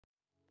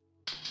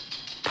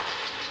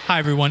Hi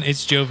everyone,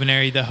 it's Joe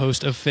Veneri, the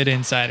host of Fit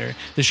Insider,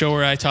 the show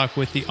where I talk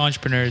with the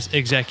entrepreneurs,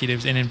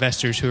 executives, and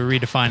investors who are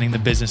redefining the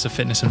business of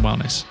fitness and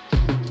wellness.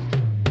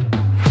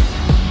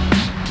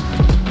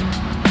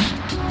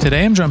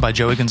 Today I'm joined by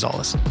Joey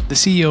Gonzalez, the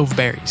CEO of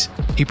Barry's,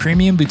 a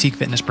premium boutique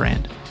fitness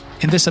brand.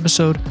 In this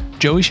episode,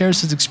 Joey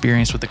shares his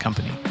experience with the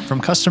company, from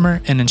customer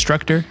and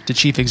instructor to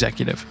chief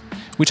executive.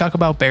 We talk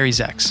about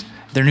Barry's X,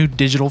 their new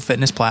digital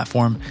fitness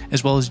platform,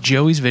 as well as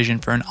Joey's vision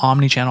for an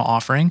omnichannel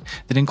offering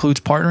that includes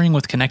partnering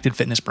with connected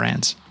fitness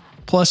brands.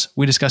 Plus,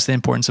 we discuss the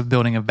importance of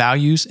building a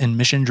values and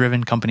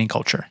mission-driven company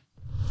culture.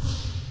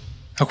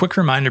 A quick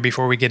reminder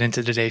before we get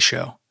into today's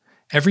show.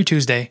 Every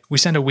Tuesday, we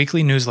send a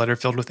weekly newsletter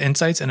filled with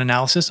insights and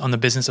analysis on the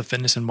business of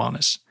fitness and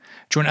wellness.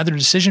 Join other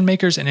decision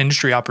makers and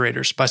industry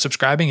operators by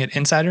subscribing at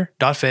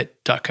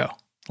insider.fit.co.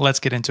 Let's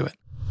get into it.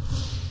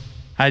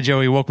 Hi,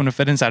 Joey. Welcome to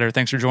Fit Insider.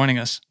 Thanks for joining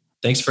us.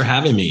 Thanks for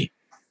having me.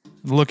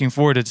 Looking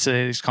forward to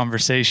today's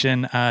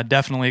conversation.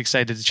 Definitely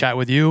excited to chat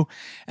with you.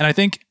 And I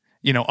think,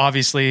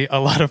 obviously a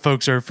lot of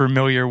folks are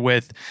familiar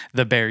with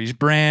the Barry's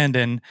brand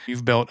and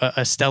you've built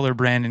a stellar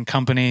brand and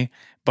company.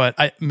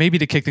 But maybe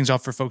to kick things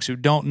off for folks who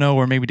don't know,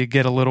 or maybe to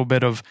get a little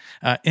bit of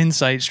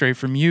insight straight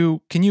from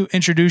you, can you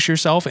introduce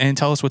yourself and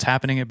tell us what's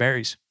happening at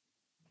Barry's?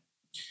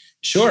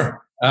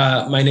 Sure.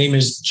 My name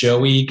is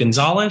Joey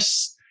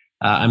Gonzalez.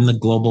 I'm the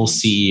global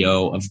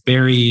CEO of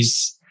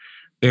Barry's.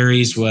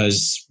 Barry's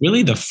was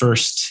really the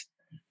first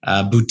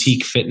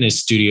boutique fitness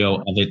studio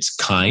of its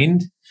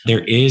kind.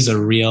 There is a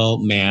real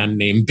man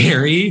named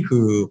Barry,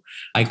 who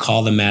I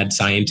call the mad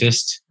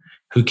scientist,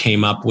 who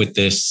came up with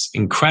this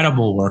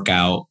incredible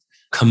workout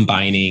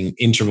combining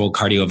interval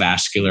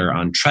cardiovascular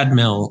on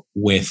treadmill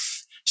with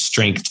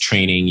strength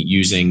training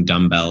using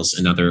dumbbells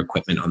and other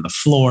equipment on the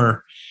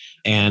floor.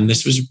 And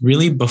this was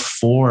really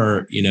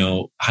before,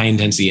 high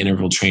intensity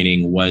interval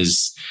training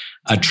was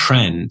a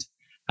trend.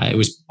 It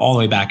was all the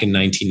way back in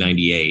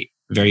 1998,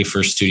 very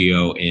first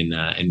studio in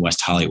West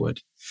Hollywood.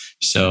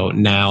 So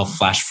now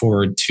flash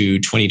forward to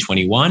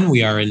 2021,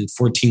 we are in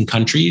 14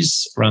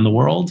 countries around the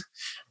world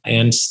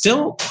and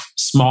still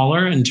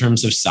smaller in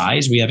terms of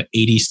size. We have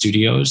 80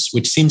 studios,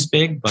 which seems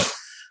big, but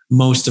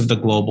most of the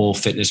global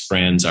fitness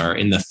brands are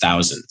in the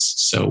thousands.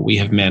 So we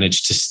have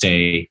managed to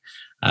stay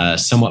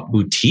somewhat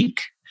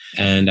boutique.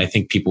 And I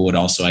think people would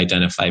also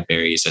identify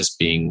Barry's as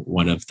being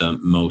one of the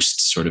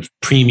most sort of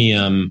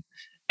premium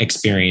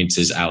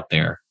experiences out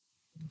there.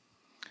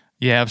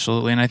 Yeah,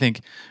 absolutely. And I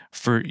think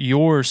for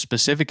your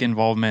specific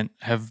involvement,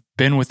 have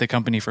been with the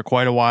company for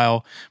quite a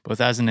while,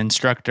 both as an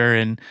instructor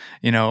and,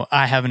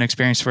 I haven't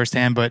experienced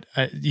firsthand, but,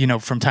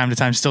 from time to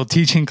time still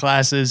teaching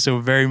classes, so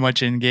very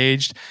much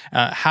engaged.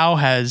 How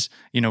has,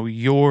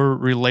 your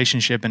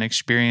relationship and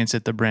experience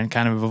at the brand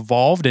kind of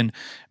evolved? And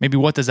maybe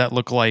what does that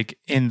look like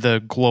in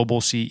the global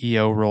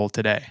CEO role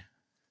today?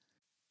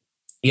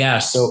 Yeah,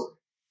 so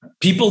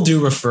people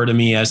do refer to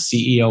me as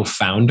CEO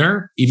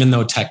founder, even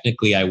though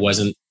technically I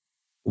wasn't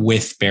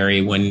with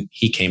Barry when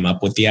he came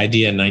up with the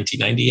idea in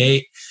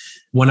 1998.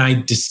 When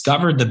I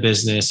discovered the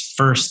business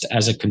first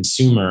as a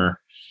consumer,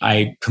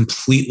 I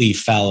completely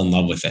fell in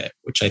love with it,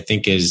 which I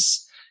think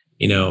is,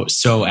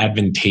 so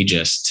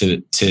advantageous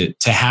to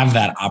have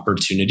that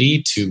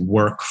opportunity to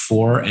work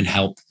for and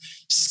help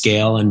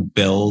scale and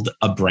build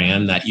a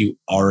brand that you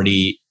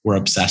already were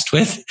obsessed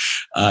with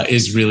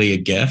is really a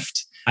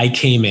gift. I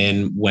came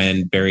in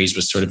when Barry's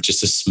was sort of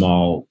just a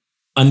small,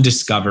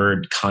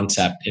 undiscovered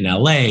concept in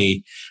LA,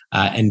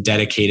 and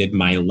dedicated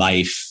my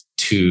life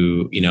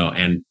to,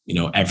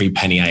 every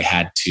penny I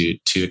had to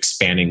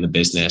expanding the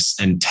business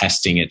and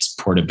testing its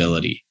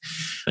portability.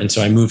 And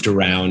so I moved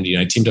around,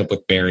 I teamed up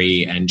with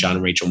Barry and John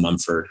and Rachel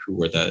Mumford, who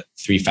were the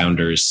three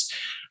founders,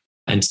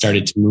 and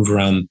started to move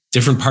around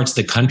different parts of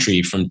the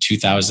country from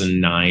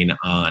 2009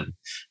 on.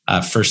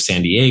 First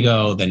San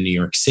Diego, then New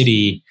York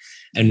City,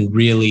 and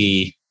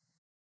really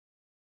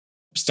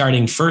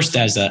starting first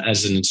as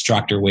an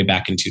instructor way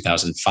back in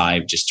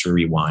 2005, just to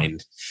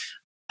rewind,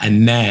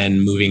 and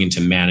then moving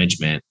into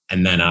management,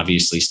 and then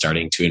obviously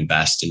starting to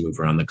invest and move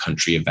around the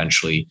country,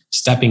 eventually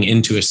stepping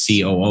into a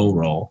COO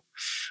role.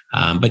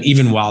 But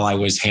even while I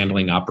was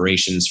handling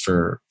operations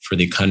for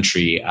the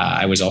country,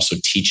 I was also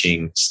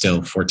teaching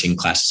still 14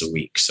 classes a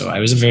week. So I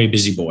was a very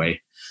busy boy.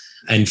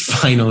 And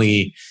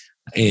finally,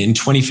 in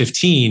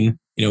 2015,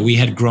 we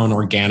had grown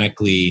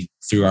organically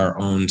through our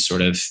own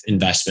sort of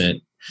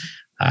investment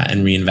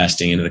and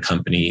reinvesting into the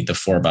company, the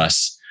four of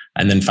us.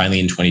 And then finally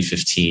in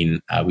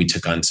 2015, we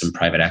took on some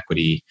private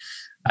equity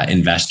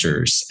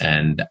investors.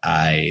 And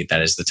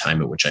that is the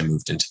time at which I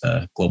moved into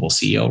the global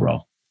CEO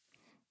role.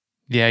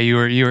 Yeah, you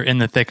were in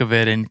the thick of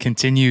it and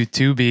continue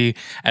to be,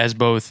 as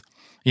both,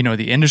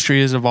 the industry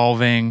is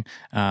evolving,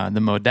 the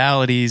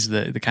modalities,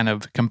 the kind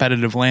of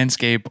competitive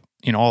landscape,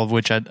 all of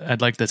which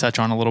I'd like to touch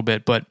on a little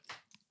bit. But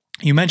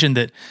you mentioned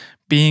that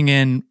being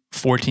in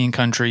 14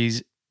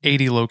 countries,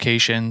 80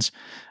 locations,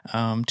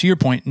 to your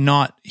point,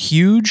 not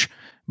huge,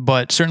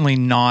 but certainly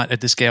not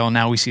at the scale.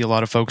 Now we see a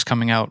lot of folks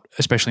coming out,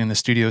 especially in the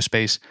studio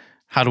space.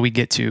 How do we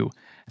get to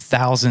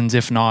thousands,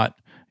 if not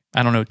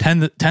I don't know,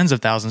 tens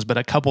of thousands, but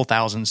a couple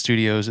thousand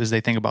studios as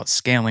they think about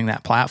scaling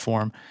that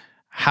platform.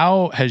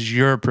 How has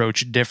your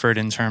approach differed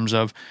in terms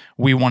of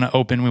we want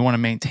to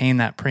maintain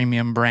that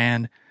premium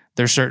brand?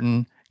 There's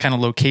certain kind of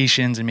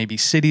locations and maybe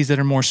cities that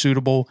are more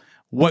suitable.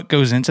 What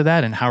goes into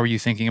that, and how are you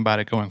thinking about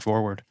it going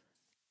forward?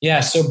 Yeah,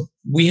 so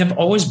we have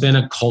always been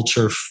a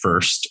culture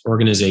first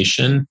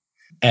organization.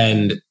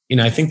 And,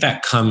 I think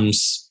that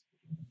comes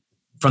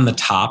from the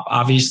top.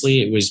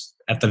 Obviously, it was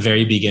at the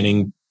very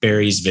beginning,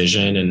 Barry's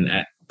vision. And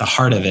at the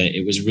heart of it,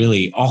 it was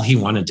really all he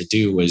wanted to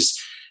do was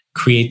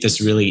create this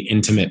really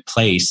intimate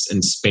place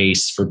and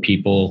space for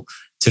people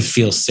to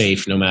feel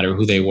safe no matter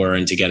who they were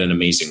and to get an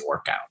amazing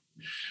workout.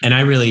 And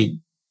I really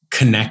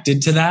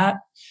connected to that.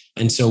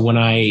 And so when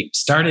I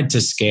started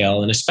to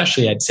scale, and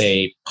especially I'd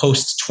say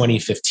post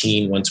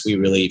 2015, once we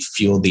really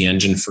fueled the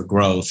engine for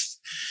growth,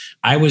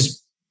 I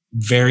was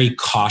very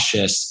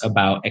cautious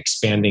about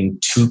expanding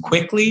too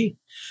quickly.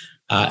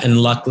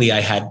 And luckily,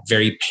 I had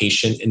very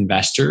patient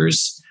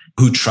investors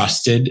who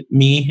trusted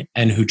me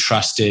and who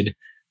trusted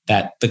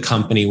that the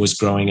company was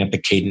growing at the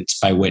cadence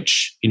by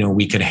which,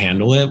 we could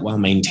handle it while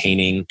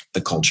maintaining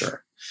the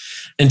culture.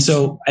 And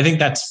so I think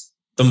that's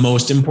the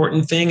most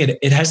important thing.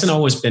 It hasn't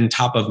always been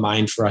top of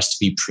mind for us to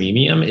be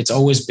premium. It's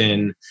always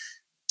been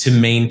to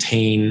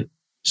maintain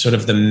sort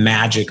of the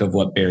magic of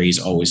what Barry's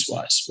always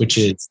was, which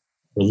is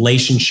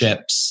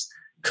relationships,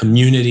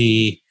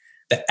 community,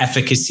 the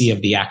efficacy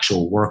of the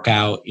actual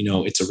workout.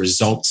 It's a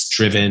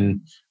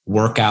results-driven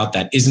workout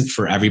that isn't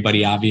for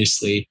everybody,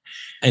 obviously.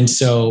 And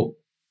so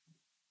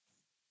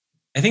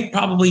I think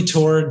probably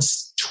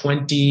towards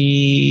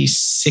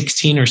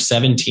 2016 or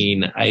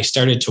 17, I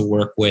started to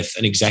work with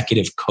an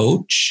executive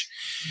coach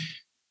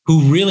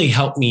who really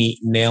helped me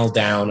nail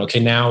down, okay,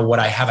 now what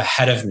I have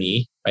ahead of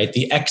me, right?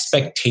 The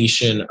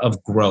expectation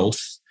of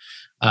growth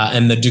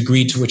and the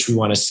degree to which we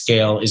want to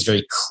scale is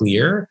very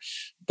clear.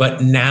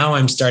 But now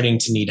I'm starting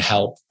to need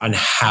help on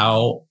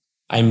how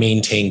I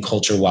maintain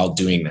culture while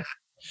doing that.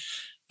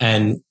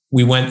 And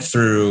we went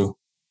through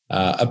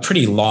a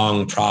pretty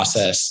long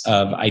process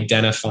of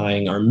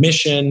identifying our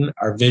mission,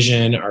 our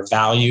vision, our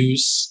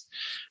values.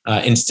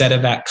 Instead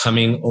of that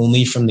coming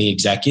only from the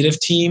executive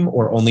team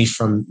or only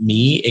from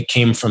me, it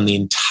came from the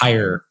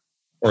entire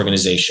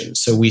organization.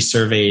 So we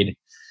surveyed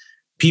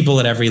people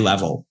at every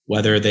level,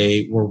 whether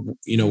they were,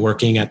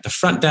 working at the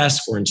front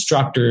desk or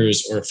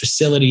instructors or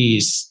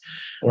facilities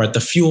or at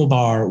the fuel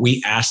bar.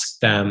 We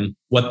asked them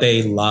what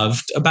they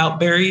loved about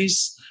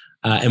Barry's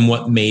and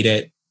what made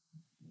it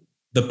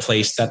the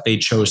place that they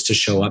chose to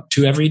show up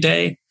to every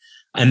day.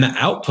 And the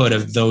output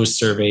of those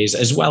surveys,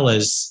 as well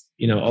as,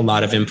 a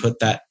lot of input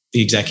that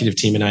the executive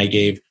team and I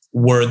gave,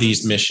 were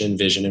these mission,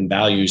 vision, and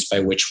values by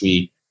which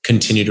we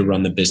continue to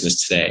run the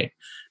business today.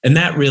 And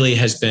that really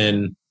has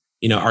been,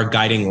 our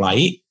guiding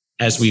light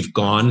as we've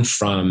gone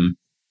from,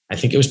 I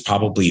think it was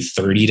probably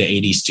 30 to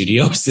 80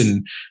 studios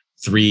in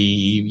 3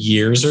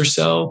 years or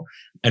so.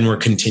 And we're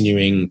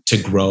continuing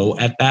to grow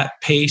at that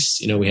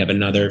pace. We have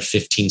another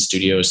 15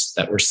 studios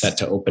that we're set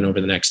to open over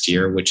the next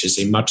year, which is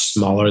a much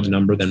smaller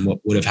number than what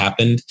would have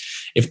happened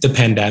if the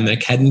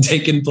pandemic hadn't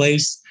taken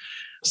place.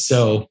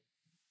 So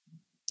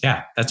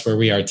yeah, that's where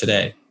we are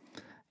today.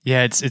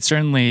 Yeah, it's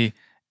certainly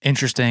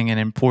interesting and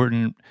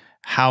important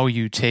how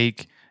you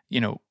take,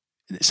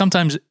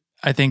 sometimes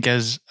I think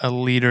as a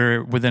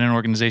leader within an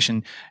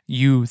organization,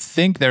 you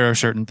think there are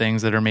certain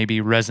things that are maybe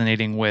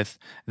resonating with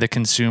the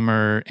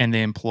consumer and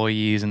the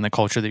employees and the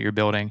culture that you're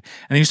building.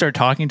 And then you start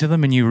talking to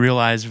them and you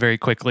realize very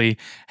quickly,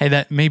 hey,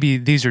 that maybe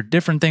these are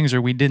different things,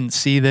 or we didn't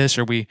see this,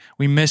 or we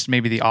missed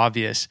maybe the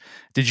obvious.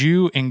 Did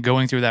you, in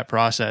going through that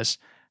process,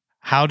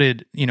 how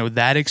did,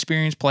 that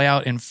experience play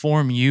out,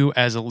 inform you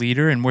as a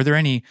leader? And were there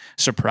any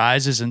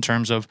surprises in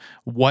terms of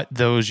what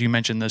those, you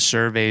mentioned the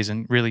surveys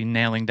and really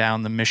nailing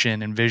down the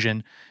mission and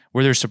vision?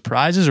 Were there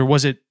surprises, or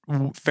was it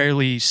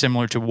fairly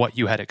similar to what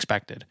you had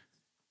expected?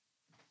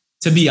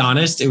 To be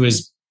honest, it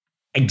was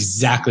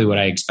exactly what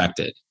I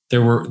expected.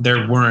 There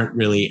weren't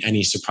really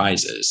any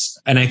surprises.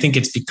 And I think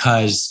it's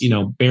because,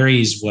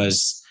 Barry's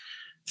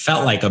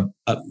felt like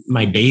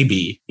my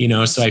baby,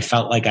 so I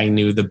felt like I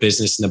knew the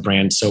business and the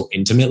brand so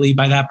intimately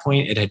by that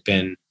point. It had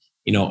been,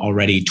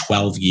 already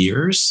 12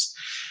 years.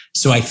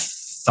 So I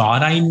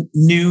thought I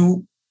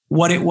knew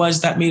what it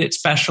was that made it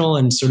special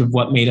and sort of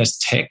what made us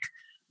tick.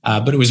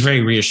 But it was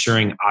very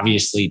reassuring,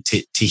 obviously,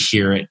 to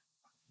hear it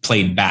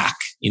played back,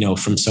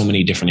 from so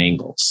many different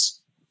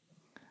angles.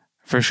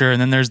 For sure.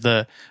 And then there's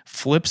the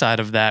flip side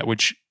of that,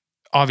 which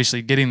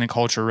obviously getting the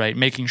culture right,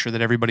 making sure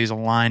that everybody's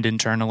aligned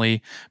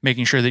internally,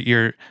 making sure that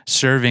you're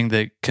serving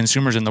the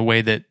consumers in the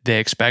way that they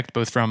expect,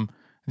 both from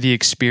the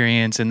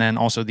experience and then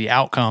also the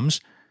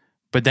outcomes.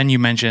 But then you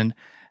mentioned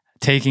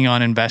taking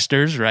on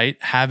investors, right?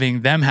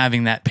 Having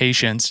that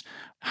patience.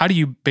 How do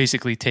you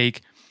basically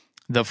take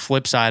the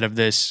flip side of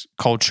this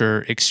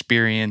culture,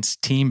 experience,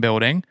 team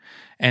building,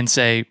 and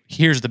say,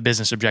 here's the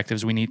business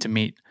objectives we need to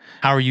meet?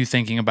 How are you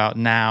thinking about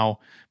now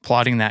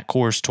plotting that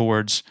course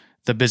towards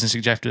the business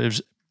objectives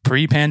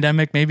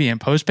pre-pandemic maybe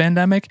and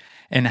post-pandemic,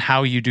 and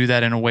how you do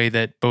that in a way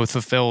that both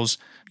fulfills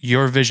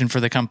your vision for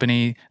the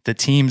company, the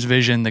team's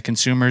vision, the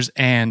consumers,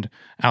 and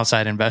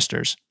outside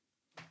investors.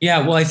 Yeah,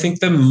 well, I think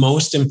the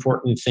most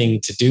important thing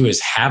to do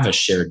is have a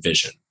shared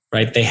vision,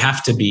 right? They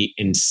have to be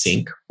in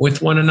sync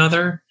with one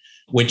another,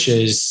 which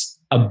is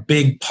a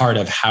big part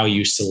of how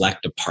you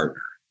select a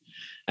partner.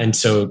 And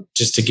so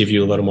just to give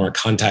you a little more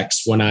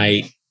context, when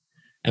I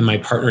and my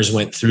partners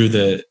went through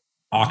the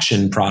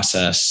auction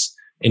process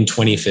in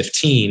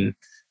 2015,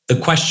 the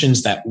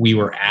questions that we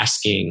were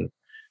asking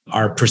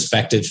our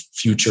prospective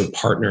future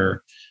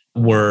partner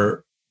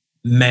were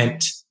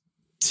meant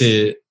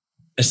to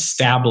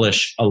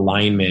establish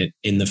alignment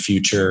in the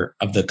future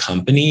of the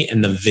company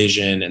and the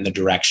vision and the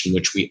direction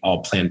which we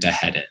all plan to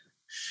head in.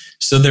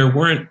 So there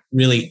weren't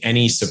really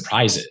any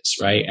surprises,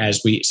 right?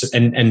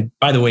 And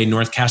by the way,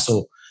 North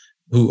Castle,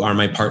 who are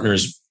my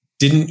partners,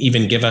 didn't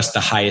even give us the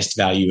highest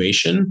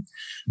valuation.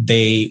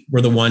 They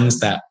were the ones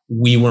that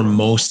we were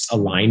most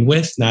aligned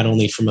with, not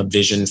only from a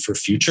vision for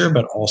future,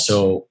 but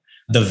also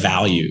the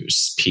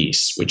values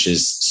piece, which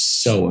is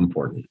so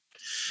important.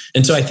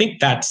 And so I think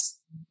that's,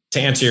 to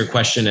answer your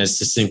question as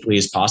succinctly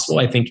as possible,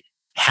 I think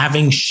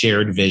having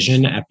shared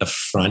vision at the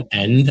front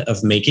end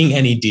of making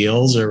any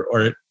deals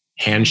or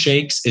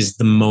handshakes is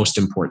the most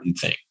important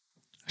thing.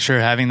 Sure,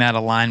 having that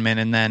alignment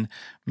and then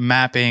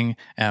mapping,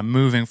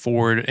 moving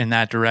forward in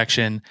that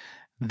direction.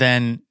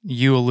 Then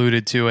you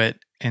alluded to it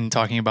in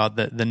talking about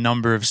the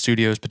number of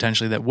studios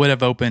potentially that would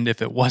have opened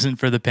if it wasn't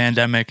for the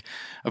pandemic.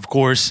 Of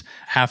course,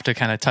 have to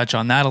kind of touch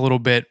on that a little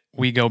bit.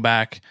 We go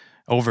back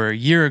over a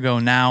year ago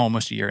now,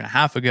 almost a year and a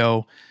half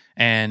ago,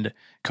 and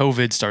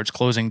COVID starts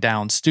closing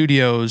down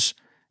studios.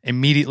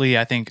 Immediately,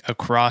 I think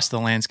across the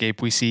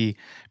landscape, we see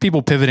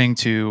people pivoting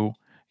to,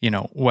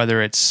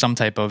 whether it's some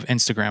type of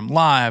Instagram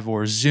Live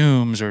or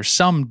Zooms or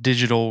some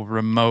digital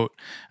remote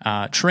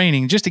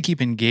training just to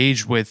keep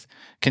engaged with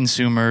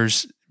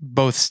consumers,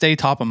 both stay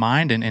top of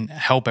mind and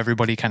help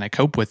everybody kind of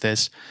cope with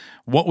this.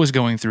 What was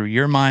going through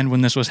your mind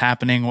when this was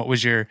happening? What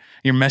was your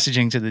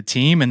messaging to the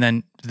team, and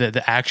then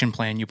the action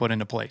plan you put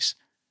into place?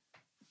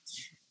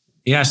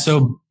 Yeah,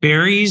 so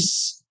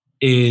Barry's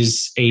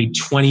is a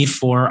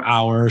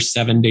 24-hour,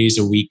 7 days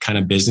a week kind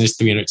of business,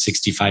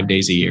 365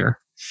 days a year.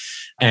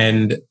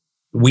 And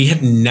we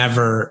had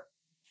never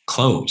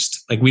closed.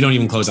 Like, we don't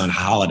even close on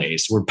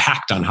holidays. We're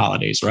packed on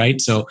holidays, right?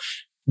 So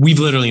we've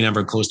literally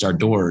never closed our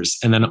doors.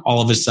 And then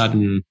all of a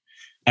sudden,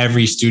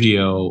 every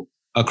studio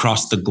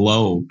across the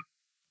globe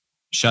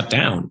shut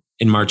down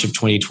in March of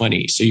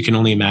 2020. So you can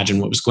only imagine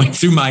what was going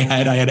through my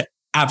head. I had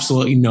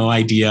absolutely no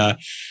idea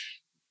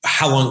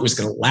how long it was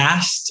going to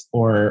last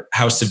or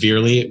how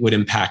severely it would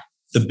impact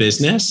the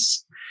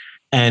business.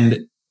 And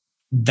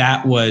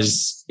that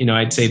was,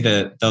 I'd say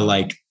the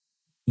like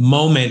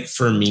moment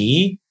for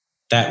me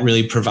that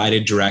really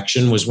provided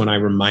direction was when I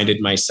reminded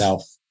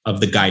myself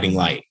of the guiding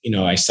light.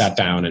 I sat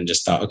down and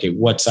just thought, okay,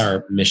 what's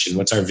our mission?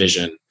 What's our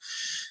vision?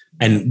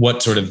 And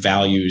what sort of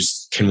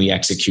values can we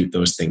execute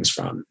those things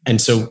from?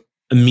 And so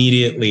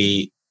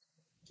immediately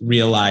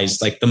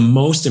realized, like, the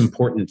most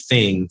important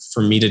thing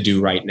for me to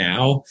do right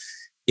now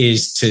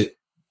is to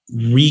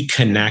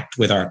reconnect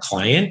with our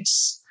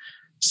clients.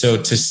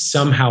 So to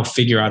somehow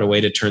figure out a way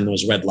to turn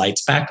those red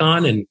lights back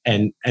on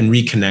and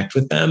reconnect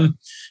with them,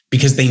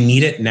 because they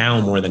need it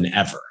now more than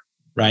ever,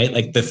 right?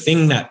 Like, the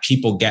thing that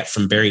people get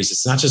from Barry's,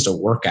 it's not just a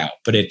workout,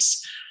 but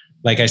it's,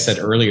 like I said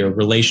earlier,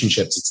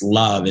 relationships, it's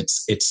love,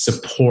 it's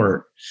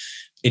support,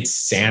 it's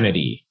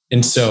sanity.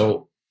 And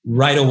so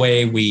right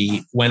away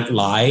we went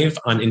live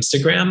on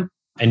Instagram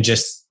and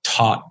just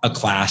taught a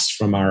class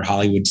from our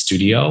Hollywood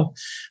studio.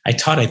 I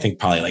taught, I think,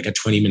 probably like a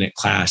 20-minute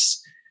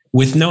class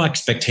with no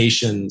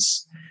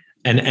expectations,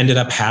 and ended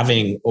up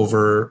having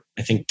over,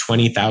 I think,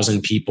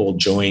 20,000 people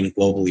join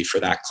globally for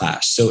that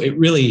class. So it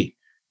really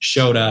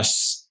showed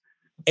us,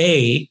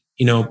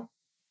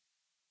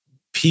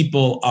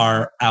 people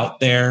are out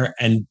there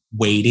and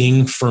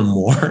waiting for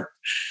more.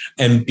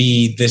 And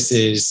B, this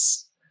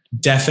is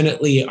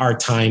definitely our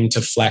time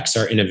to flex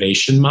our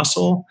innovation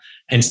muscle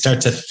and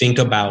start to think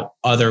about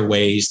other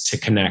ways to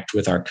connect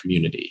with our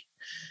community.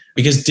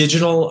 Because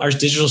our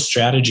digital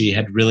strategy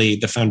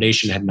the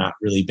foundation had not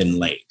really been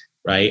laid,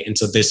 right? And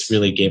so this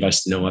really gave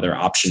us no other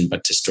option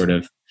but to sort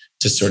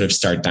of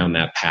start down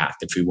that path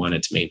if we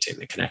wanted to maintain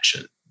the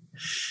connection.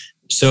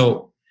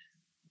 So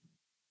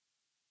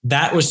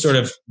that was sort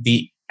of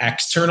the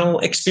external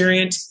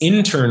experience.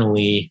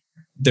 Internally,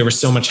 there was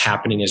so much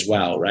happening as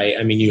well, right?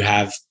 I mean, you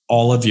have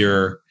all of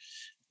your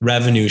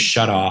revenue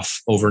shut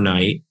off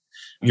overnight.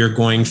 You're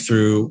going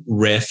through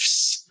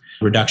RIFs,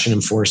 reduction in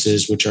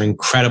forces, which are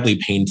incredibly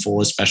painful,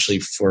 especially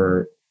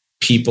for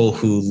people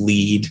who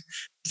lead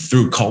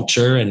through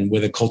culture and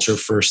with a culture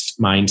first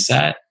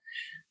mindset.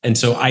 And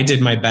so I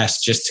did my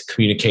best just to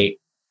communicate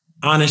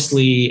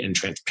honestly and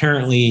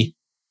transparently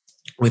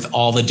with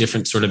all the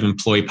different sort of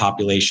employee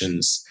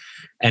populations,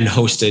 and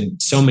hosted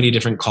so many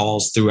different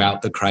calls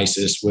throughout the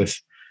crisis with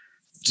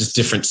just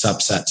different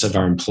subsets of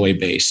our employee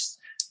base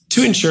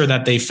to ensure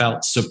that they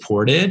felt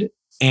supported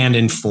and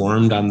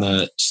informed on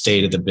the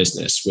state of the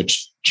business,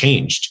 which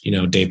changed,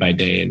 day by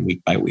day and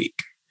week by week.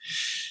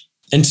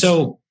 And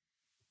so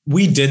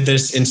we did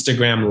this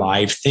Instagram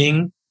live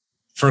thing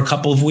for a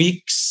couple of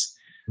weeks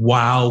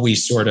while we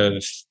sort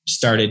of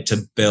started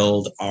to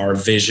build our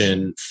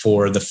vision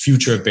for the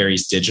future of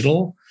Barry's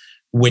Digital,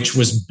 which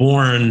was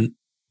born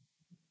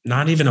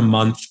not even a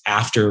month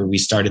after we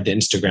started the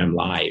Instagram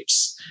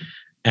lives.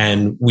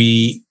 And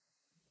we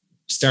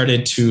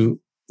started to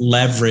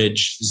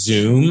leverage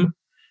Zoom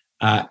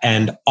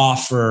and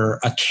offer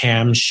a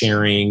cam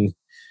sharing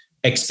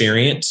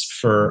experience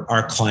for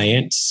our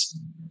clients,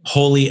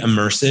 wholly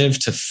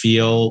immersive, to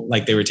feel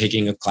like they were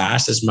taking a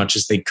class as much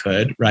as they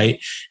could,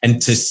 right?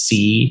 And to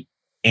see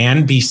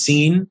and be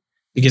seen,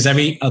 because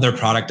every other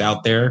product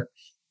out there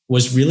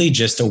was really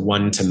just a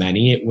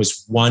one-to-many. It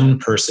was one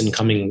person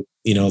coming,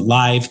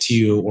 live to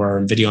you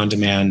or video on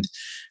demand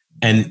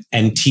and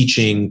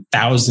teaching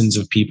thousands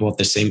of people at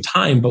the same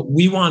time. But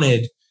we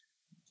wanted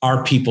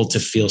our people to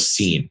feel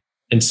seen.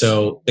 And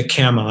so the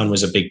cam on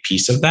was a big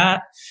piece of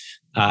that.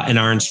 And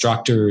our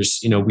instructors,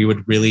 we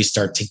would really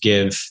start to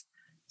give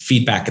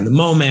feedback in the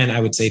moment. I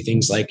would say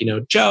things like,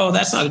 Joe,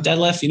 that's not a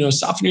deadlift,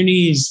 soften your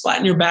knees,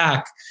 flatten your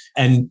back.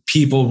 And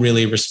people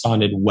really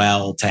responded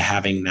well to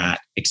having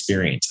that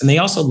experience. And they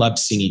also loved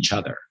seeing each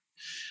other.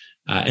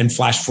 And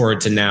flash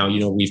forward to now,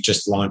 we've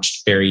just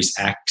launched Barry's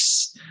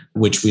X,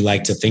 which we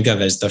like to think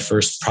of as the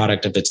first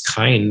product of its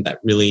kind that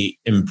really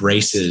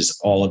embraces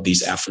all of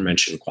these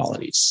aforementioned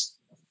qualities.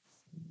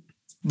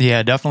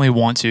 Yeah, definitely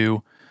want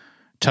to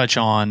touch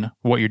on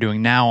what you're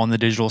doing now on the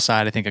digital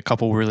side. I think a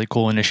couple really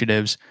cool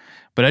initiatives.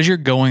 But as you're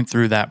going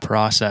through that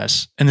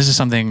process, and this is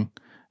something,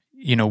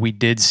 we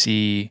did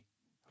see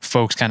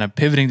folks kind of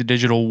pivoting to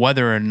digital,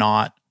 whether or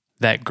not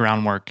that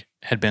groundwork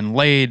had been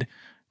laid.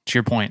 To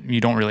your point,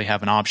 you don't really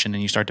have an option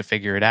and you start to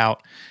figure it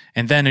out.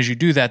 And then as you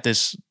do that,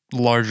 this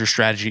larger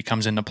strategy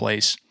comes into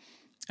place,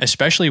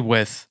 especially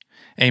with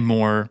a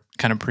more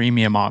kind of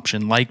premium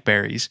option like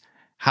Barry's.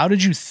 How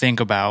did you think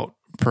about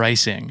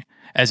pricing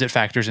as it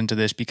factors into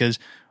this? Because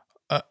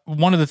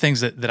one of the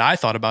things that I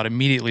thought about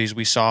immediately as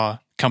we saw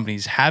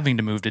companies having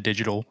to move to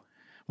digital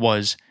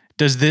was,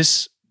 does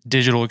this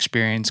digital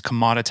experience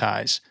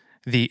commoditize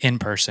the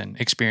in-person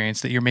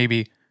experience that you're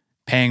maybe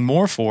paying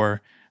more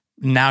for?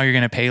 Now you're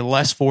going to pay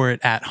less for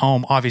it at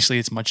home. Obviously,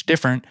 it's much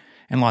different,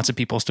 and lots of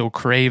people still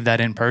crave that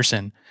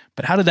in-person.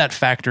 But how did that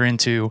factor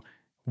into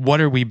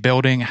what are we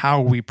building,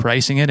 how are we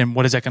pricing it, and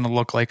what is that going to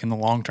look like in the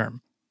long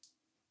term?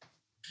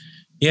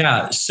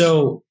 Yeah,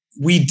 so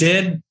we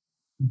did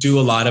do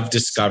a lot of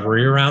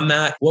discovery around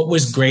that. What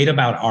was great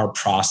about our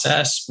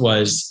process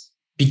was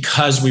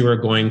because we were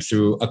going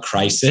through a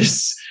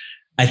crisis,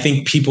 I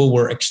think people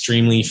were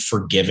extremely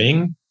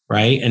forgiving,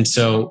 right? And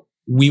so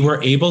we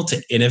were able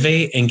to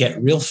innovate and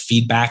get real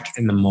feedback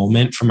in the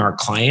moment from our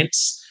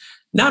clients,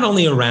 not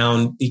only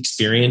around the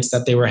experience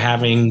that they were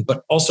having,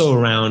 but also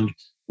around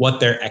what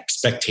their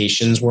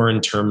expectations were in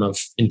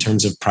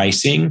terms of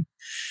pricing.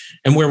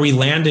 And where we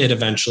landed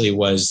eventually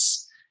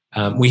was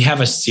we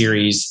have a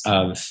series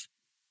of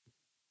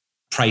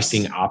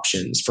pricing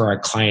options for our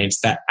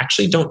clients that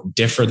actually don't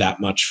differ that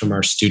much from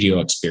our studio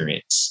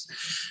experience.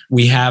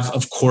 We have,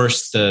 of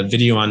course, the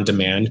video on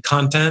demand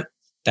content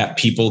that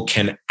people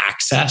can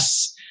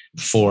access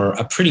for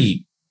a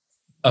pretty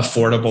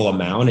affordable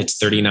amount.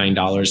 It's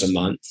 $39 a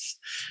month.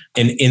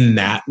 And in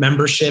that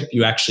membership,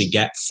 you actually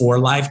get 4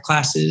 live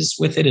classes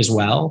with it as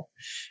well.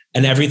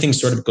 And everything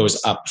sort of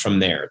goes up from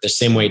there, the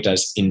same way it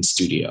does in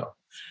studio.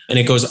 And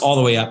it goes all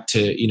the way up to,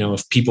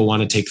 if people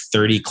want to take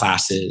 30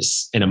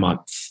 classes in a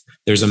month,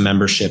 there's a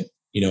membership,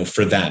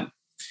 for them.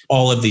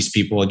 All of these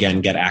people,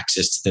 again, get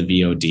access to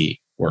the VOD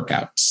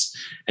workouts.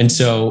 And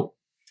so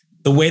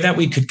the way that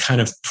we could kind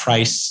of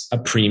price a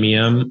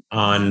premium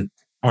on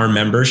our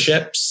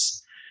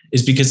memberships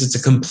is because it's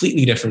a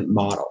completely different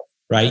model,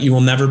 right? You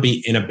will never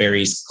be in a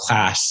Barry's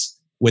class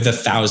with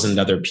 1,000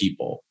 other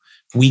people.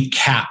 We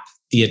cap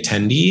the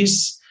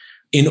attendees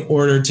in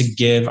order to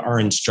give our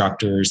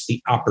instructors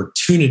the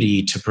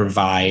opportunity to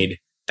provide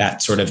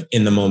that sort of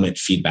in the moment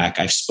feedback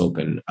I've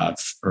spoken of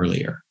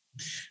earlier.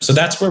 So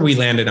that's where we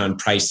landed on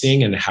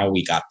pricing and how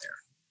we got there.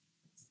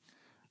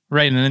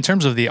 Right. And in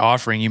terms of the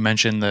offering, you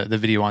mentioned the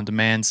video on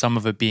demand, some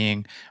of it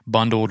being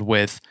bundled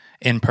with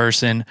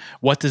in-person.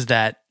 What does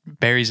that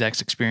Barry's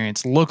X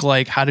experience look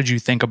like? How did you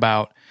think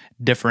about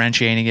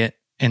differentiating it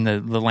in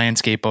the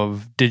landscape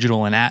of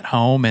digital and at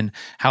home? And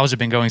how has it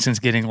been going since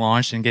getting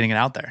launched and getting it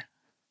out there?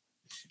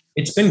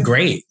 It's been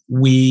great.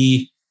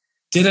 We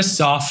did a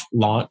soft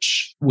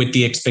launch with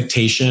the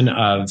expectation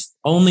of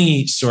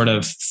only sort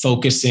of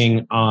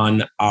focusing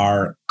on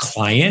our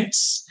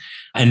clients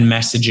and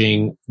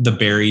messaging the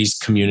Barry's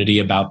community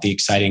about the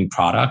exciting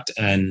product.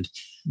 And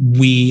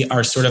we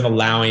are sort of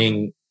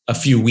allowing a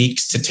few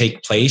weeks to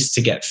take place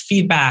to get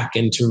feedback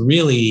and to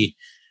really,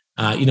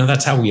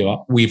 that's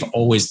how we've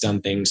always done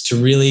things, to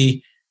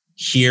really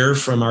hear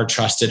from our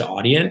trusted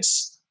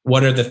audience.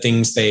 What are the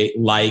things they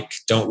like,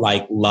 don't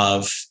like,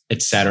 love,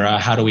 etc.?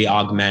 How do we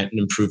augment and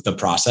improve the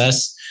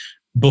process?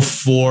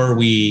 before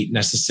we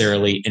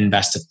necessarily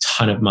invest a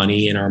ton of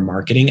money in our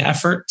marketing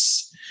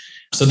efforts.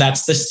 So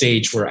that's the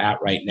stage we're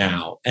at right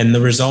now. And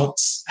the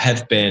results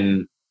have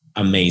been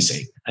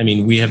amazing. I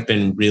mean, we have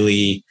been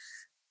really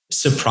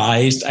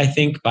surprised, I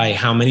think, by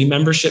how many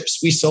memberships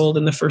we sold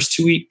in the first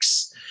 2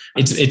 weeks.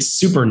 It's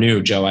super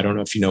new, Joe. I don't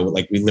know if you know,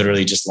 like we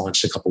literally just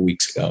launched a couple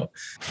weeks ago.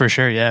 For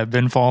sure. Yeah. I've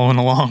been following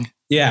along.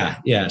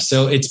 Yeah.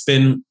 So it's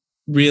been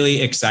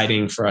really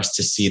exciting for us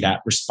to see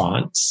that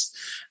response.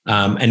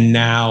 And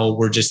now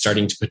we're just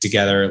starting to put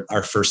together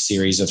our first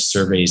series of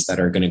surveys that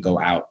are going to go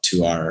out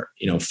to our,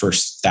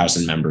 first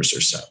 1,000 members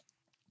or so.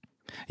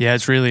 Yeah,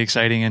 it's really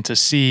exciting. And to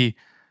see,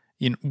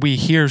 we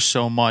hear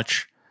so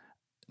much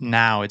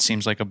now, it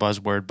seems like a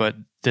buzzword, but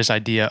this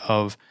idea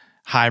of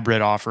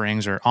hybrid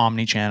offerings or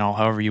omnichannel,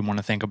 however you want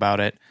to think about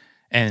it.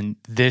 And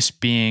this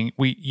being,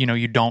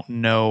 you don't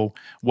know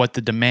what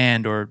the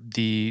demand or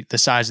the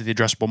size of the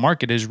addressable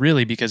market is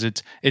really, because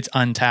it's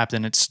untapped,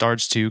 and it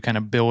starts to kind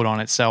of build on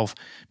itself.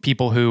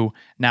 People who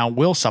now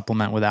will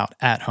supplement without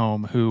at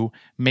home, who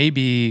may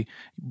be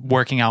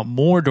working out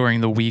more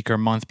during the week or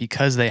month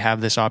because they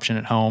have this option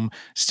at home,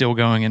 still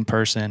going in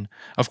person.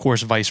 Of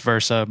course, vice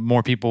versa,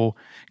 more people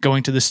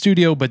going to the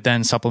studio, but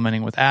then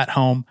supplementing with at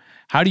home.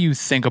 How do you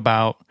think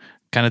about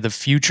kind of the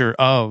future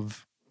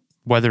of,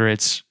 whether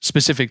it's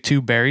specific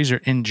to Barry's or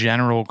in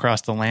general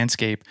across the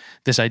landscape,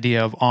 this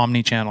idea of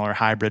omnichannel or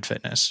hybrid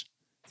fitness?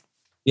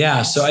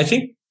 Yeah. So I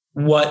think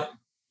what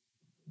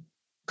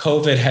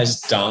COVID has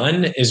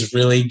done is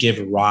really give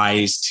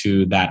rise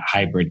to that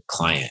hybrid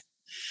client.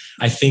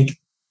 I think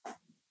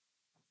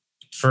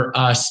for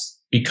us,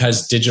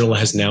 because digital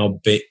has now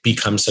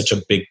become such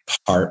a big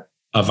part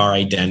of our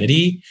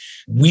identity,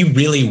 we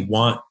really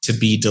want to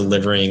be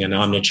delivering an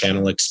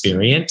omnichannel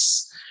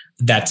experience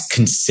that's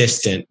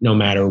consistent no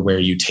matter where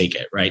you take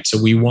it, right? So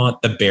we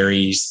want the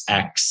Barry's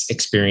X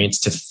experience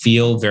to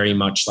feel very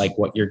much like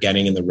what you're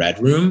getting in the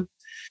Red Room.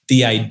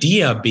 The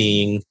idea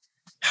being,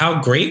 how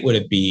great would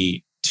it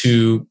be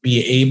to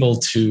be able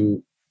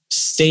to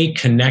stay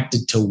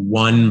connected to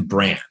one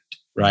brand,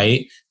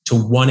 right? To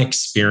one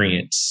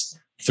experience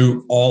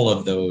through all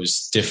of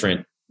those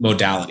different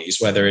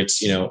modalities, whether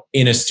it's,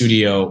 in a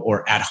studio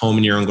or at home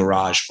in your own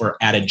garage or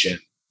at a gym.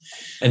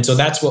 And so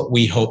that's what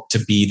we hope to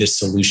be the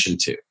solution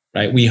to.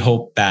 Right? We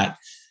hope that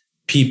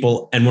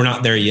people, and we're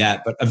not there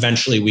yet, but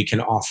eventually we can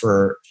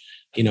offer,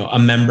 a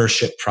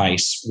membership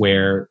price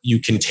where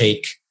you can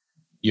take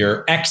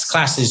your X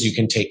classes, you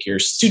can take your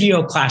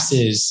studio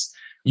classes,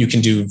 you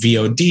can do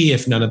VOD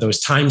if none of those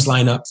times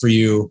line up for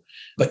you,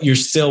 but you're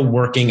still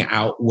working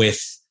out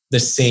with the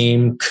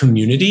same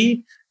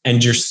community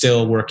and you're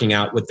still working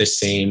out with the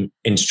same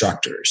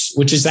instructors,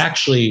 which is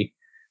actually,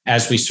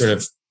 as we sort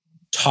of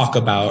talk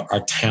about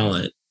our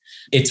talent,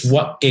 it's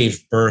what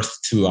gave birth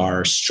to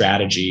our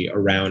strategy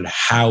around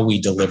how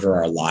we deliver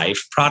our live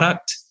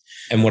product.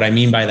 And what I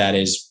mean by that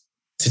is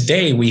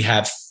today we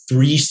have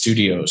 3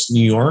 studios,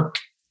 New York,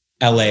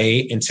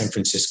 LA, and San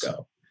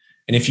Francisco.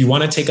 And if you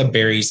want to take a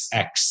Barry's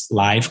X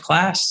live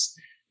class,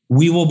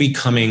 we will be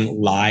coming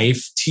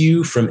live to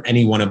you from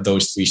any one of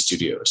those 3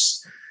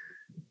 studios.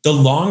 The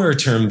longer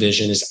term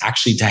vision is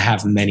actually to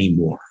have many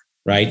more,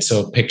 right?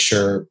 So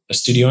picture a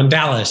studio in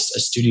Dallas, a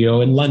studio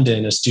in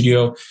London, a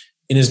studio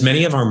in as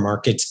many of our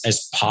markets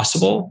as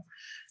possible,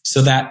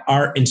 so that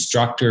our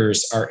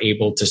instructors are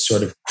able to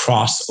sort of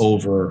cross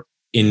over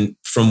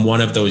from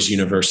one of those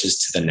universes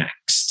to the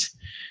next.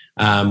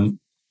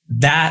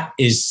 That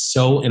is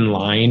so in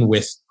line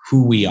with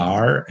who we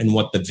are and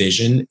what the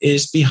vision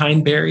is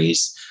behind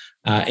Barry's,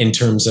 in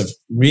terms of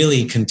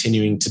really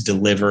continuing to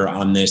deliver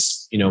on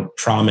this,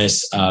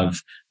 promise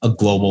of a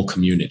global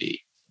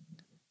community.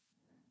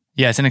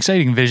 Yeah, it's an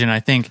exciting vision.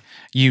 I think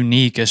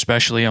unique,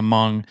 especially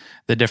among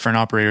the different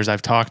operators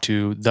I've talked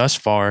to thus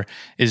far,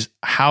 is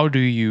how do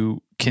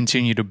you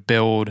continue to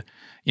build,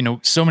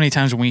 so many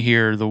times when we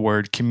hear the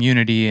word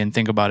community and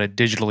think about it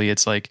digitally,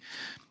 it's like,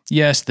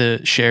 yes, the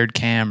shared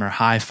cam or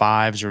high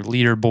fives or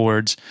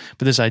leaderboards,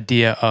 but this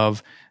idea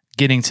of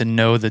getting to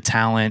know the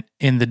talent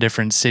in the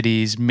different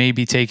cities,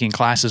 maybe taking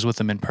classes with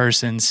them in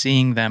person,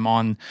 seeing them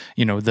on,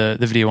 the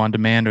video on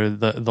demand or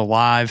the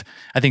live.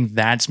 I think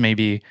that's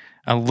maybe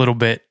a little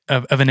bit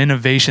of an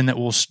innovation that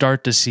we'll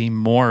start to see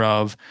more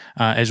of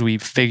as we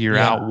figure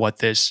out what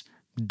this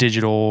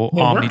digital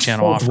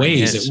omnichannel offering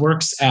is. It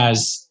works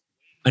as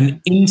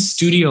an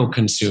in-studio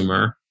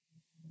consumer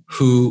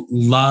who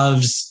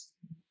loves,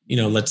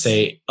 let's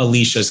say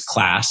Alicia's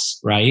class,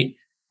 right?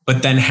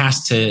 But then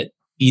has to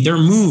either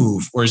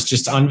move or is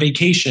just on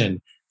vacation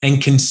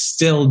and can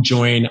still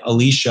join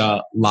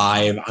Alicia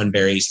live on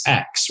Barry's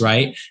X,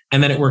 right?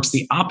 And then it works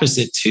the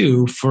opposite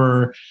too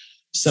for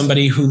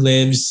somebody who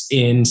lives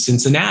in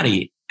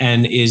Cincinnati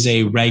and is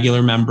a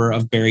regular member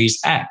of Barry's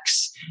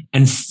X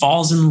and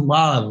falls in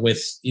love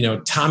with,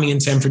 Tommy in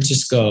San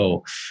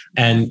Francisco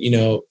and,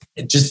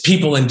 just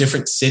people in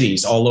different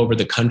cities all over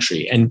the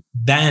country. And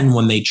then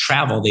when they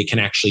travel, they can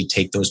actually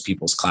take those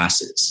people's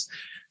classes.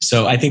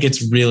 So I think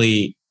it's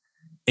really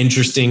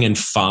interesting and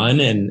fun,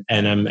 and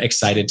I'm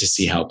excited to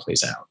see how it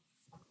plays out.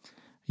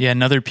 Yeah,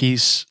 another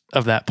piece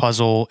of that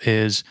puzzle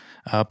is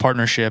a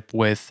partnership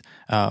with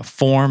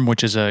Form,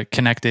 which is a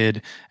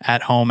connected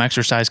at-home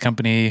exercise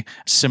company,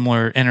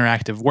 similar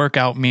interactive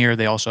workout mirror.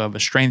 They also have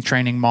a strength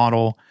training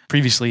model.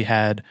 Previously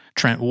had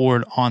Trent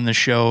Ward on the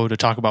show to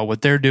talk about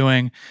what they're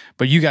doing,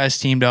 but you guys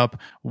teamed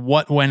up.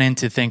 What went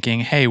into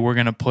thinking, hey, we're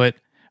going to put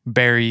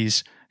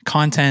Barry's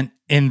content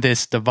in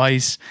this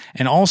device?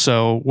 And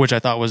also, which I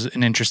thought was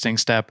an interesting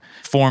step,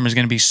 Form is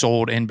going to be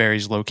sold in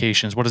Barry's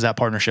locations. What does that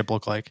partnership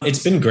look like?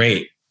 It's been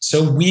great.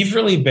 So we've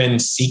really been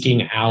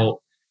seeking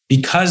out,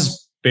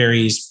 because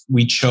Barry's,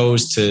 we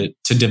chose to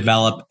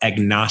develop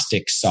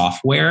agnostic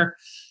software.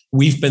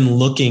 We've been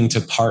looking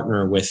to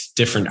partner with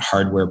different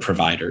hardware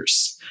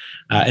providers.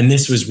 And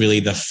this was really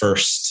the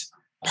first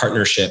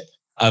partnership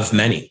of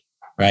many,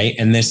 right?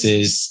 And this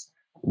is,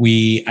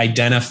 we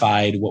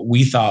identified what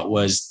we thought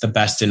was the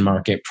best in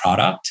market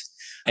product.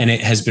 And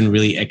it has been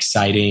really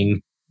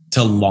exciting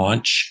to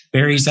launch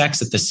Barry's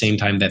X at the same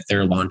time that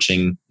they're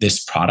launching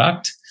this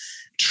product.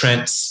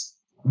 Trent's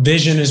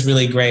vision is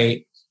really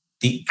great.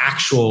 The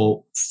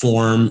actual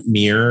Form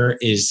mirror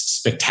is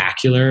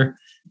spectacular.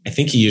 I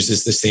think he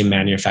uses the same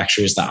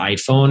manufacturer as the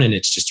iPhone, and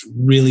it's just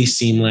really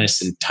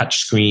seamless and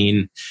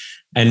touchscreen.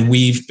 And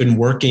we've been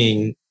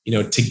working,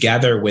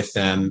 together with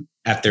them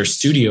at their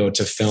studio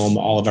to film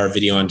all of our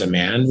video on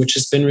demand, which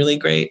has been really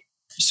great.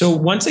 So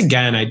once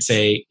again, I'd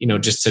say,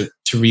 just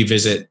to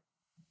revisit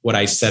what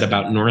I said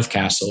about North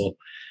Castle,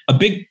 a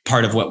big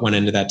part of what went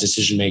into that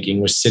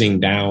decision-making was sitting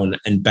down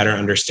and better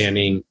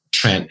understanding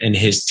Trent and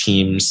his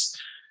team's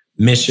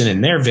mission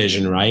and their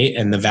vision, right?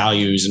 And the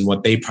values and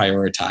what they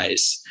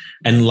prioritize.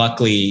 And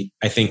luckily,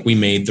 I think we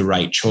made the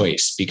right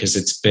choice because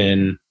it's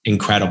been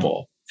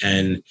incredible.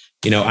 And,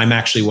 I'm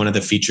actually one of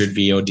the featured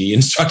VOD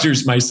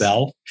instructors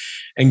myself,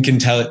 and can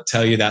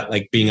tell you that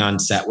like being on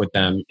set with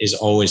them is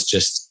always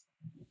just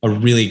a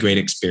really great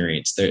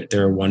experience.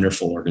 They're a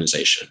wonderful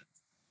organization.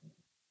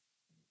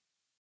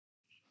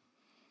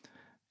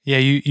 Yeah,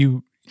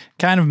 you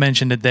kind of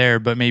mentioned it there,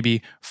 but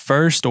maybe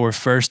first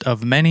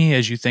of many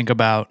as you think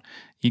about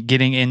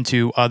getting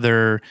into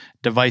other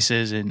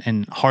devices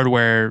and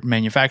hardware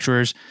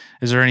manufacturers.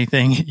 Is there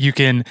anything you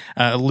can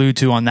allude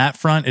to on that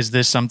front? Is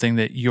this something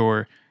that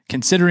you're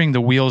considering,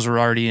 the wheels are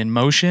already in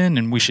motion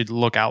and we should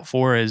look out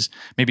for as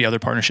maybe other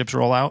partnerships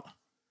roll out?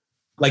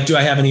 Like, do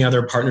I have any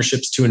other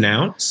partnerships to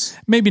announce?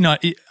 Maybe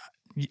not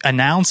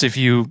announce if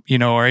you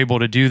are able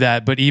to do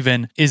that, but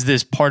even, is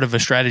this part of a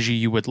strategy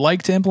you would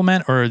like to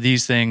implement, or are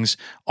these things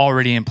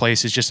already in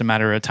place? It's just a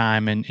matter of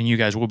time and you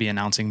guys will be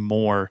announcing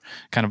more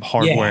kind of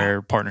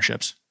hardware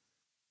partnerships?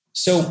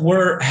 So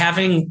we're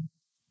having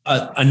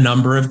a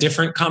number of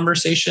different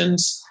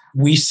conversations.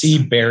 We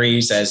see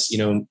Barry's as,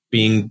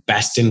 being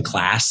best in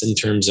class in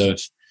terms of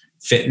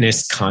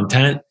fitness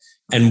content.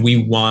 And we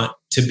want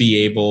to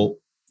be able,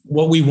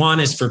 what we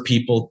want is for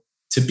people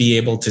to be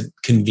able to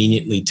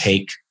conveniently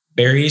take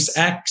Barry's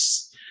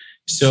X.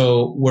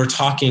 So we're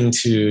talking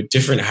to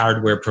different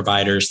hardware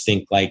providers,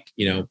 think like,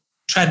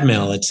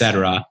 treadmill, et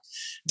cetera,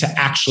 to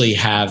actually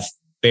have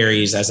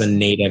Barry's as a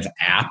native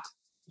app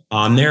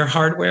on their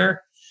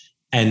hardware.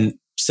 And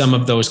some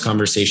of those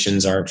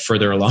conversations are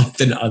further along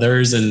than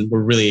others. And we're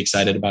really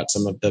excited about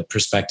some of the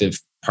prospective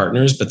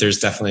partners, but there's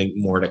definitely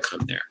more to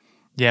come there.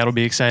 Yeah, it'll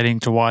be exciting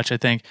to watch. I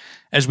think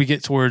as we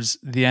get towards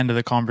the end of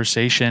the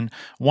conversation,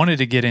 wanted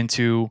to get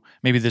into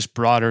maybe this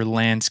broader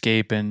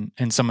landscape and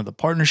some of the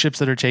partnerships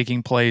that are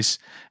taking place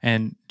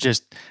and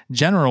just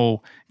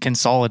general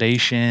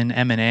consolidation,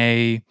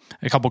 M&A,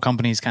 a couple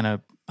companies kind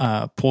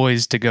of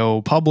poised to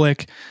go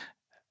public.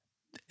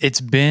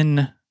 It's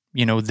been,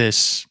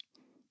 this,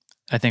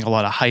 I think, a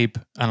lot of hype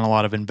and a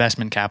lot of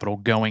investment capital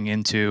going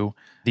into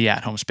the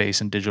at-home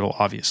space and digital,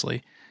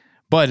 obviously.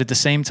 But at the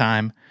same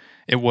time,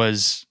 it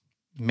was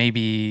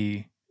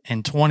maybe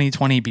in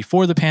 2020,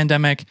 before the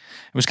pandemic, it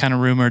was kind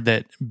of rumored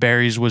that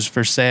Barry's was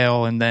for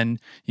sale. And then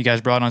you guys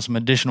brought on some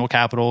additional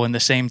capital in the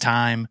same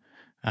time.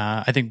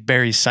 I think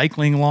Barry's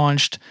Cycling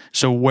launched.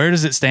 So where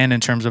does it stand in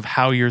terms of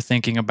how you're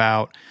thinking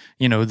about,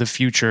 the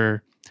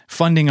future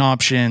funding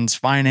options,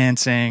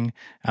 financing,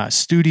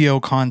 studio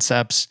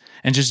concepts,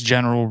 and just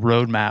general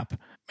roadmap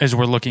as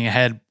we're looking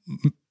ahead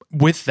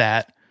with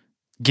that,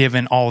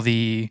 given all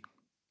the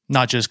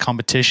not just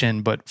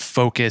competition, but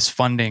focus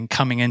funding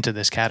coming into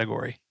this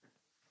category?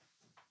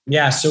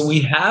 Yeah, so we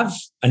have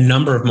a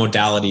number of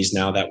modalities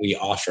now that we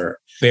offer.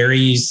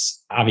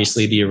 Barry's,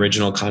 obviously the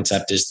original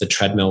concept is the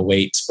treadmill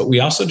weights, but we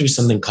also do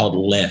something called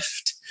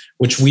Lift,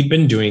 which we've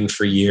been doing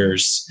for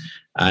years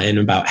in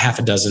about half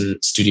a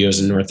dozen studios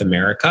in North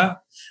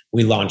America.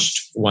 We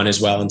launched one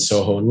as well in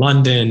Soho in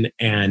London.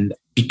 And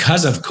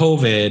because of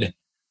COVID,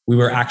 we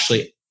were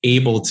actually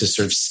able to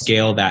sort of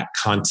scale that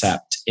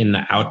concept in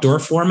the outdoor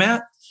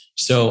format.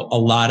 So a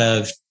lot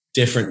of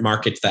different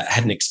markets that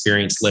hadn't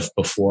experienced Lift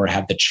before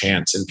had the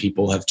chance, and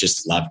people have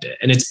just loved it.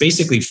 And it's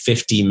basically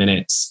 50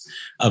 minutes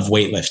of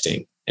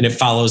weightlifting, and it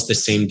follows the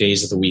same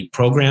days of the week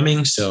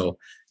programming. So,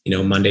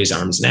 Mondays,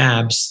 arms and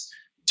abs,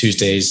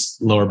 Tuesdays,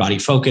 lower body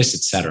focus,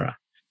 etc.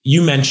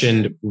 You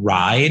mentioned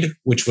Ride,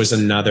 which was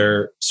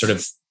another sort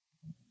of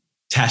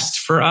test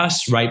for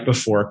us right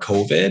before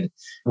COVID.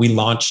 We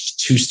launched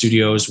 2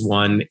 studios,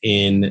 one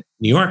in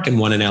New York and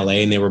one in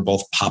LA, and they were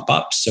both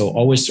pop-ups. So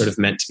always sort of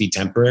meant to be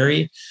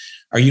temporary.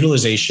 Our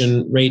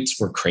utilization rates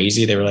were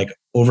crazy. They were like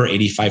over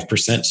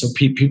 85%. So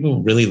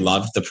people really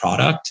loved the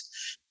product.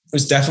 It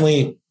was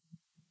definitely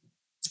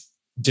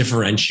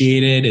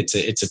differentiated.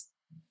 It's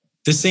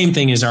the same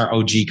thing as our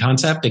OG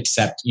concept,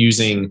 except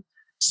using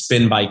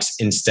spin bikes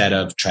instead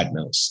of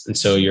treadmills. And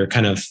so you're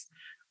kind of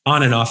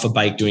on and off a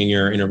bike doing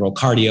your interval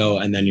cardio,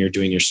 and then you're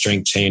doing your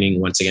strength training,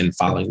 once again,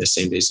 following the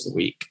same days of the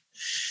week.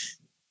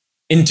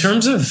 In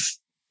terms of,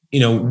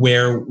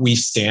 where we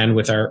stand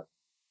with our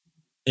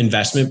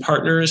investment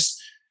partners,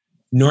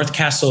 North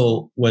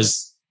Castle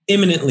was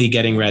imminently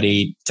getting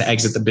ready to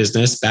exit the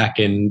business back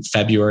in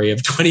February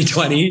of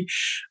 2020.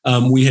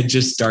 We had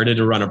just started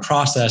to run a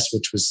process,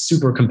 which was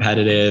super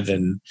competitive.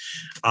 And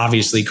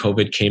obviously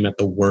COVID came at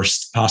the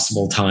worst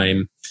possible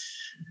time.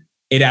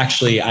 It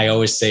actually, I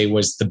always say,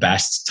 was the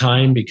best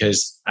time,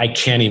 because I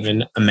can't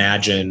even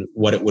imagine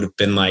what it would have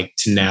been like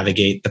to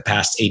navigate the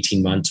past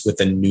 18 months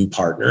with a new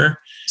partner.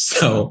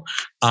 So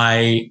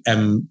I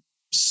am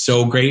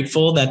so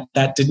grateful that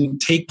that didn't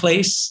take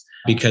place,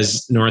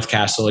 because North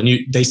Castle, and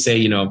they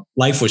say,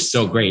 life was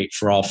so great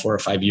for all 4 or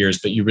 5 years,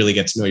 but you really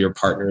get to know your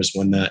partners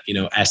when the,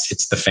 S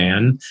hits the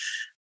fan.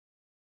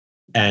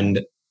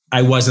 And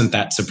I wasn't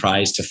that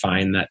surprised to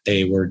find that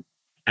they were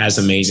as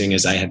amazing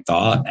as I had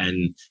thought,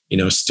 and,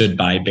 stood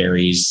by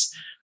Barry's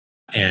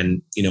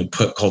and,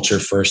 put culture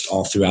first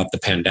all throughout the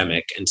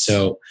pandemic. And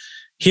so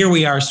here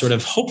we are, sort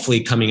of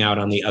hopefully coming out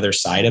on the other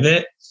side of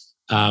it,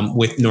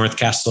 with North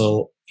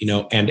Castle,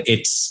 and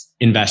its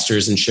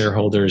investors and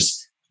shareholders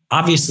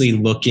obviously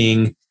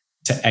looking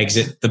to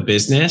exit the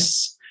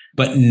business,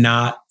 but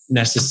not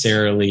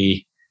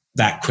necessarily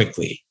that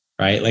quickly,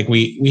 right? Like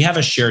we have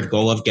a shared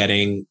goal of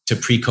getting to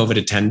pre-COVID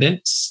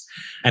attendance.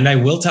 And I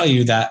will tell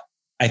you that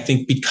I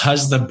think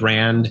because the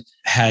brand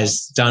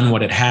has done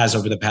what it has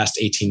over the past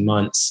 18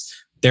 months,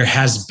 there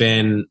has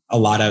been a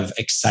lot of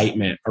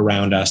excitement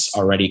around us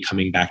already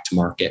coming back to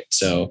market.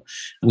 So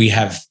we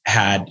have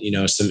had,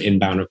 some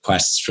inbound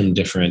requests from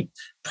different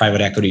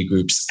private equity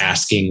groups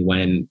asking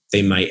when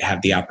they might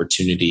have the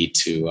opportunity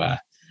to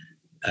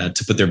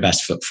put their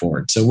best foot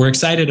forward. So we're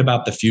excited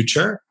about the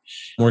future.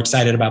 We're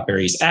excited about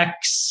Barry's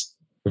X.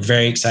 We're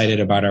very excited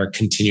about our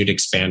continued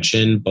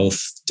expansion,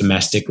 both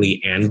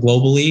domestically and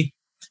globally.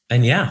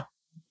 And yeah,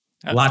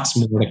 lots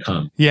more to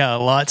come. Yeah, a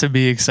lot to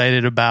be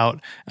excited about.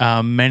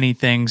 Many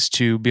things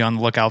to be on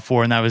the lookout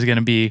for, and that was going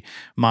to be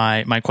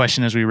my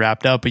question as we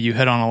wrapped up. But you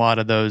hit on a lot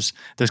of those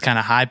kind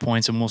of high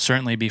points, and we'll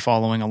certainly be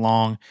following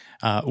along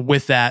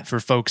with that for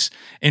folks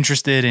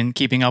interested in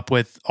keeping up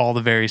with all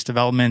the various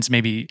developments,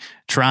 maybe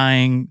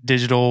trying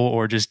digital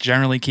or just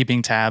generally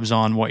keeping tabs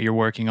on what you're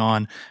working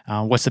on.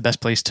 What's the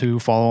best place to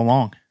follow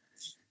along?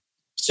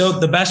 So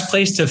the best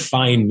place to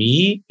find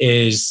me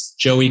is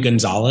Joey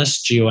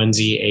Gonzalez,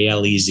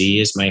 Gonzalez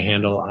is my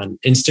handle on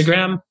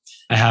Instagram.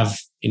 I have,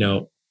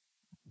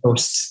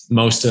 post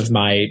most of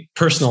my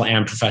personal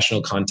and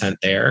professional content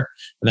there.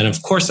 And then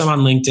of course I'm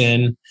on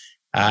LinkedIn.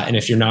 And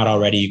if you're not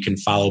already, you can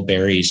follow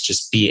Barry's,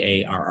 just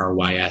Barrys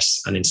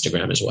on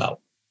Instagram as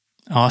well.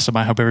 Awesome.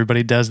 I hope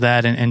everybody does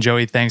that. And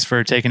Joey, thanks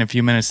for taking a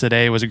few minutes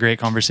today. It was a great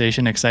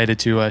conversation. Excited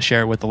to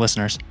share it with the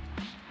listeners.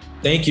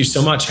 Thank you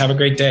so much. Have a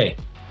great day.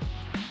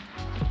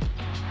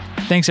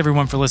 Thanks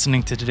everyone for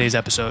listening to today's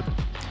episode.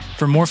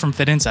 For more from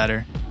Fit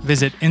Insider,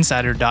 visit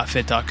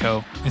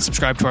insider.fit.co and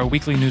subscribe to our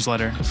weekly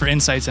newsletter for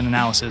insights and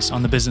analysis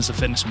on the business of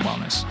fitness and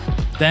wellness.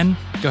 Then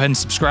go ahead and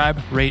subscribe,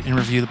 rate, and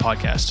review the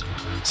podcast.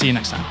 See you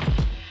next time.